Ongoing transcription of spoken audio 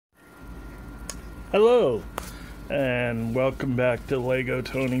Hello, and welcome back to Lego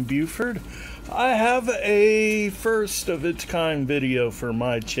Tony Buford. I have a first of its kind video for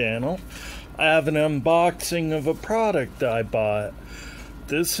my channel. I have an unboxing of a product I bought.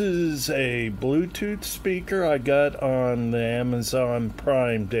 This is a Bluetooth speaker I got on the Amazon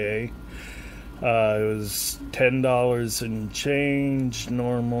Prime Day. It was $10 and change.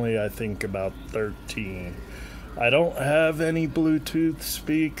 Normally I think about $13. I don't have any Bluetooth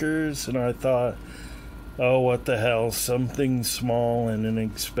speakers, and I thought, oh, what the hell, something small and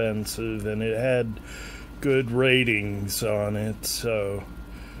inexpensive, and it had good ratings on it. So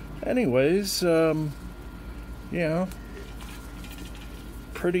anyways, yeah,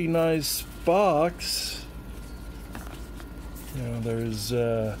 pretty nice box. You know, there's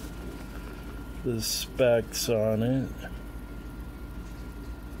the specs on it.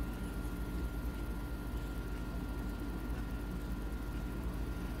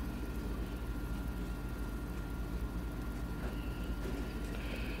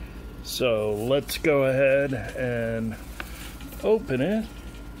 So let's go ahead and open it.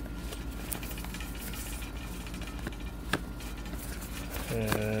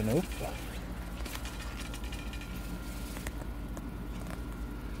 And open.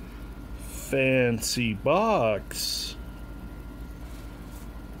 Fancy box.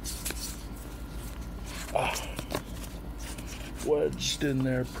 Wedged in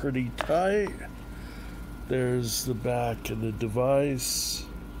there pretty tight. There's the back of the device.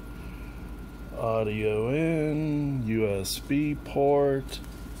 Audio in, USB port,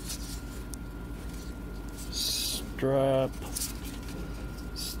 strap,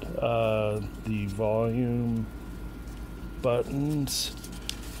 the volume buttons.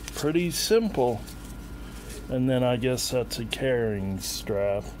 Pretty simple. And then I guess that's a carrying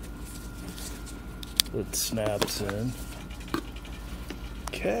strap that snaps in.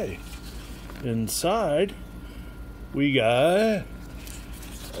 Okay. Inside we got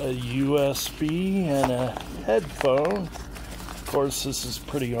a USB and a headphone. Of course, this is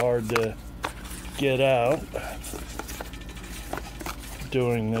pretty hard to get out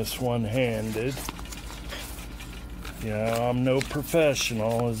doing this one-handed. Yeah, I'm no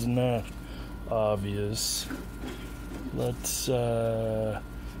professional, isn't that obvious? Let's see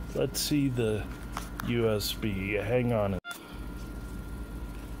the USB. Hang on.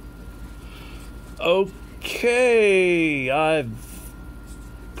 Okay, I've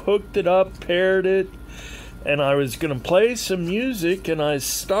hooked it up, paired it, and I was gonna play some music, and I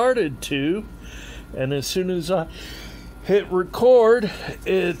started to, and as soon as I hit record,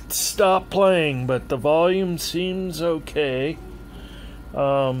 it stopped playing, but the volume seems okay.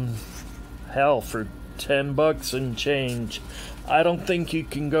 Hell, for $10 and change, I don't think you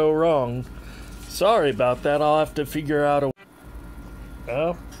can go wrong. Sorry about that. I'll have to figure out a...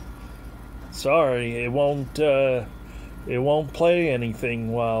 Oh, sorry, it won't play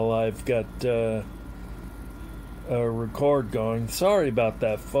anything while I've got a record going. Sorry about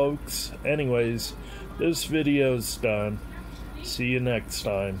that, folks. Anyways, this video's done. See you next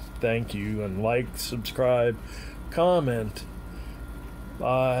time. Thank you, and like, subscribe, comment.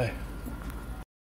 Bye.